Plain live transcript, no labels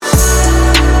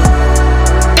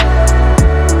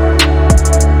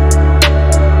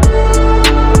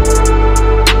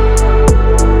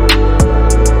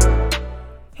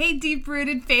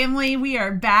family? We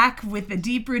are back with the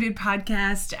Deep Rooted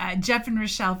podcast. Jeff and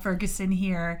Rochelle Ferguson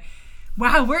here.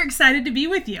 Wow, we're excited to be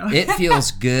with you. It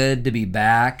feels good to be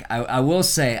back. I will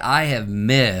say I have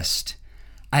missed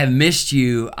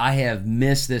you. I have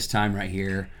missed this time right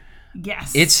here.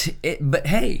 Yes. But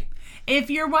hey, if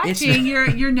you're watching,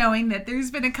 you're knowing that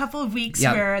there's been a couple of weeks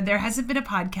where there hasn't been a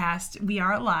podcast. We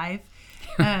are alive.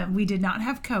 We did not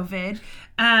have COVID.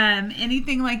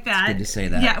 Anything like that. It's good to say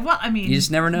that. Yeah, well, I mean, you just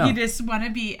never know. You just want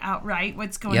to be outright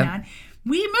what's going on.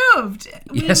 We moved.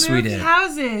 We did.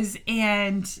 Houses,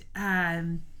 and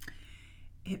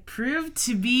it proved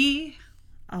to be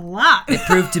a lot. It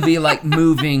proved to be like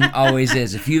moving always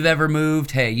is. If you've ever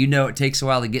moved, hey, you know it takes a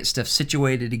while to get stuff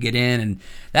situated, to get in, and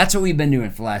that's what we've been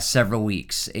doing for the last several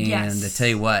weeks. And I tell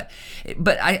you what,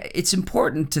 but it's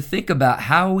important to think about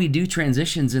how we do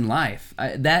transitions in life.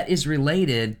 That is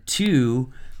related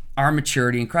to our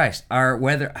maturity in Christ.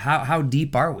 How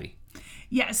deep are we?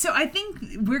 Yeah, so I think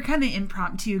we're kind of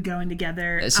impromptu going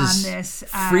together on this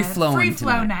free flow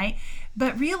night.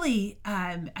 But really,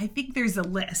 I think there's a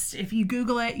list. If you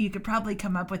Google it, you could probably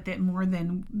come up with it more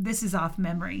than, this is off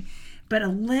memory, but a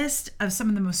list of some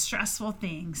of the most stressful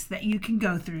things that you can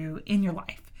go through in your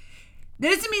life. That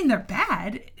doesn't mean they're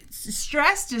bad.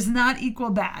 Stress does not equal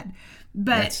bad,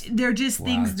 but they're just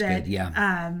things that, they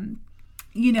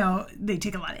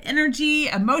take a lot of energy,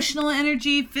 emotional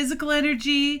energy, physical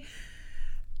energy,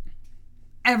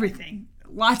 everything.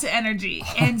 Lots of energy.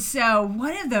 And so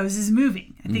one of those is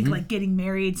moving. I think like getting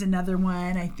married is another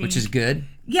one. I think, which is good.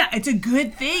 Yeah, it's a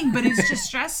good thing, but it's just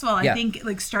stressful. I think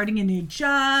like starting a new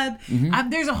job.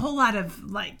 There's a whole lot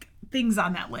of like things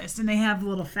on that list, and they have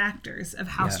little factors of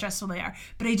how stressful they are.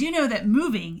 But I do know that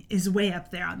moving is way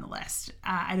up there on the list.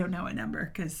 I don't know what number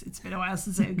because it's been a while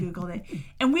since I Googled it.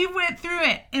 And we went through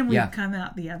it, and we've come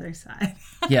out the other side.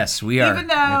 Yes, we are. Even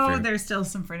though there's still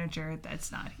some furniture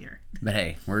that's not here. But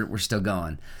hey, we're still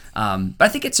going. But I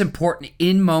think it's important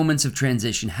in moments of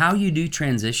transition. How you do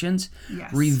transitions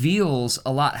reveals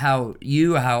a lot. How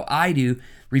I do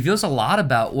reveals a lot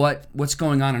about what's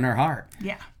going on in our heart.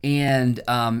 Yeah. And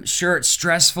sure, it's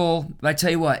stressful, but I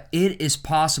tell you what, it is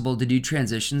possible to do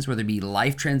transitions, whether it be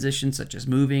life transitions such as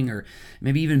moving or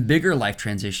maybe even bigger life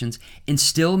transitions, and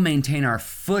still maintain our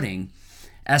footing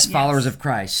as followers of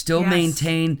Christ. Still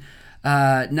maintain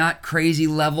not crazy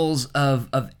levels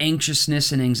of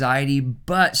anxiousness and anxiety,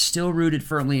 but still rooted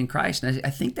firmly in Christ. And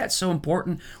I think that's so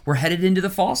important. We're headed into the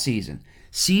fall season.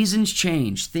 Seasons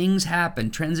change, things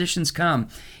happen, transitions come,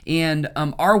 and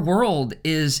our world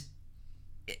is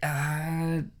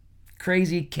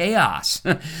crazy chaos.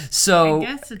 So I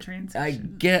guess a transition. I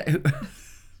get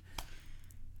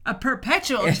a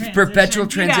perpetual transition. Perpetual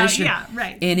transition. Yeah,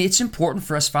 right. And it's important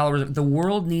for us followers. The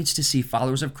world needs to see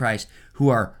followers of Christ who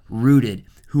are rooted,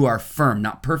 who are firm,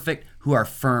 not perfect, who are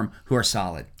firm, who are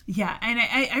solid. Yeah, and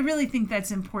I really think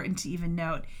that's important to even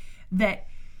note that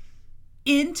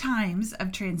in times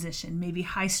of transition, maybe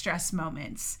high stress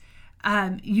moments,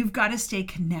 you've got to stay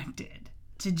connected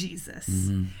to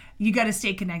Jesus. You got to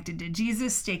stay connected to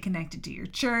Jesus, stay connected to your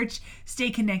church,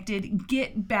 stay connected,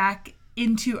 get back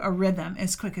into a rhythm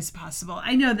as quick as possible.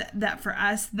 I know that for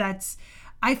us, that's,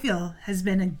 I feel, has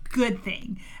been a good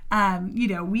thing.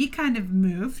 We kind of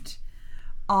moved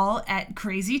all at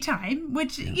crazy time,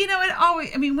 which, it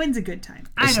always, when's a good time?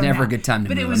 It's never a good time to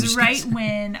move. But it was right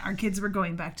when our kids were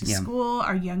going back to school.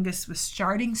 Our youngest was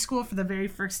starting school for the very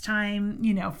first time,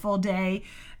 full day.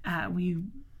 We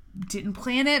didn't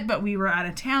plan it, but we were out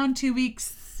of town 2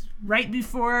 weeks right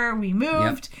before we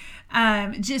moved.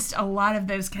 Just a lot of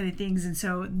those kind of things. And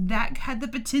so that had the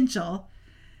potential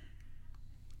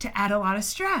to add a lot of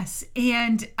stress.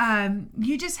 And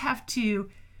you just have to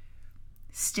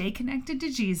stay connected to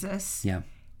Jesus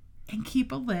and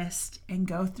keep a list and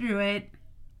go through it.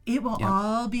 It will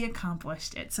all be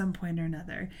accomplished at some point or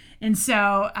another. And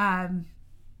so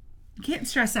can't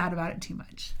stress out about it too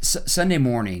much. Sunday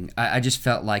morning, I just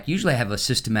felt like, usually I have a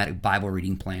systematic Bible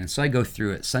reading plan, so I go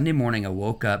through it. Sunday morning, I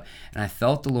woke up and I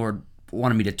felt the Lord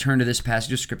wanted me to turn to this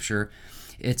passage of Scripture.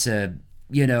 It's a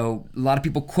lot of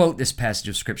people quote this passage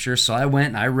of Scripture, so I went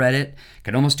and I read it.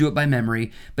 Could almost do it by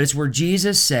memory, but it's where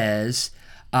Jesus says,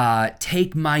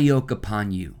 take my yoke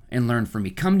upon you and learn from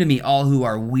me. Come to me, all who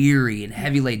are weary and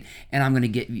heavy laden, and I'm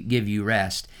going to give you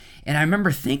rest. And I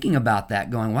remember thinking about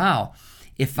that, going, wow,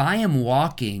 if I am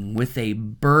walking with a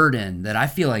burden that I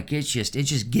feel like it's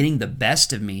just getting the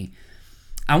best of me,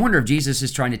 I wonder if Jesus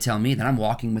is trying to tell me that I'm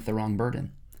walking with the wrong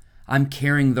burden. I'm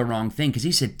carrying the wrong thing. Because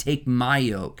he said, take my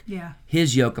yoke, Yeah.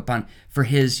 his yoke upon, for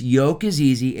his yoke is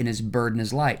easy and his burden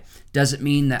is light. Doesn't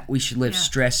mean that we should live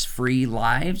stress-free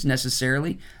lives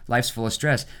necessarily. Life's full of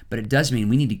stress. But it does mean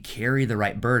we need to carry the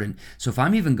right burden. So if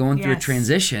I'm even going through a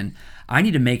transition, I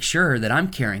need to make sure that I'm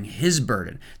carrying his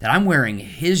burden, that I'm wearing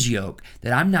his yoke,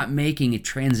 that I'm not making a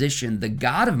transition the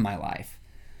God of my life.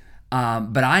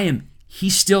 But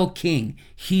he's still king.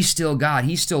 He's still God.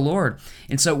 He's still Lord.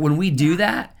 And so when we do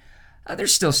that,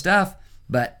 there's still stuff,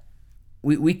 but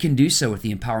we can do so with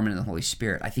the empowerment of the Holy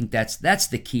Spirit. I think that's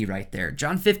the key right there.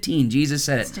 John 15, Jesus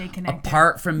said it,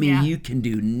 apart from me, you can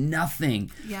do nothing.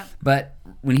 Yep. But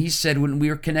when he said when we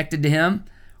are connected to him,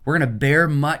 we're going to bear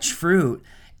much fruit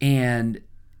and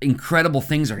incredible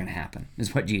things are going to happen,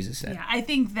 is what Jesus said. Yeah, I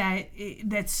think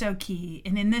that's so key.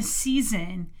 And in this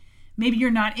season, maybe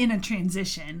you're not in a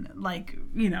transition like,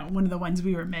 one of the ones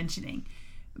we were mentioning,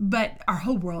 but our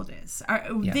whole world is.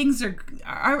 Things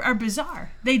are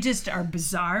bizarre. They just are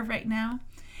bizarre right now.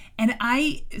 And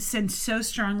I sense so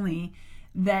strongly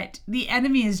that the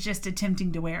enemy is just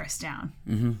attempting to wear us down.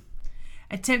 Mm-hmm.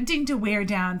 Attempting to wear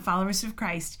down followers of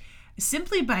Christ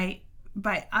simply by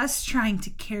us trying to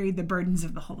carry the burdens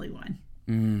of the Holy One.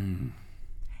 Mm.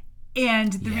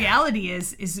 And the reality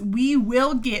is we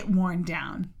will get worn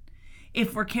down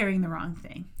if we're carrying the wrong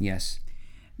thing. Yes.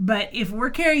 But if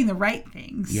we're carrying the right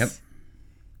things,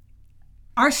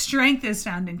 our strength is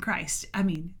found in Christ. I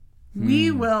mean,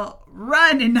 we will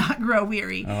run and not grow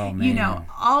weary. Oh, man.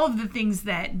 All of the things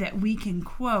that we can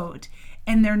quote,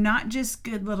 and they're not just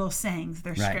good little sayings.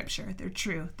 They're scripture. They're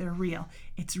true. They're real.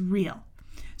 It's real.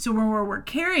 So when we're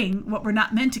carrying what we're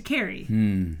not meant to carry,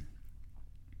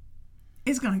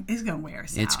 it's going to wear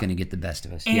us out. It's going to get the best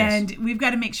of us. And we've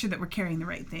got to make sure that we're carrying the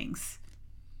right things.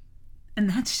 And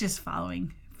that's just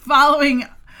following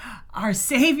our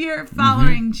Savior,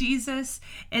 following Jesus.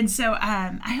 And so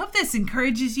I hope this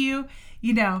encourages you.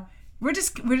 We're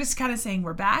just kind of saying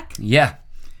we're back. Yeah,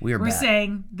 we're back. We're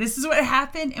saying this is what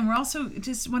happened. And we're also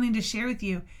just wanting to share with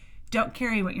you, don't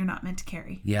carry what you're not meant to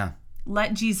carry. Yeah.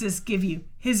 Let Jesus give you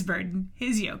his burden,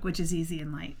 his yoke, which is easy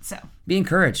and light. So be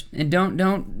encouraged, and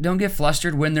don't get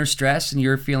flustered when there's stress and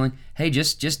you're feeling, hey,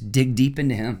 just dig deep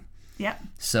into him. Yep.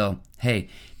 So, hey,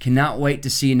 cannot wait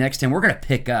to see you next time. We're going to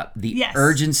pick up the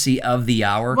urgency of the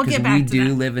hour because we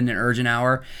do live in an urgent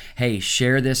hour. Hey,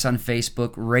 share this on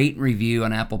Facebook, rate and review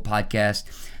on Apple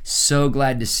Podcasts. So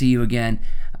glad to see you again.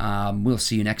 We'll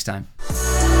see you next time.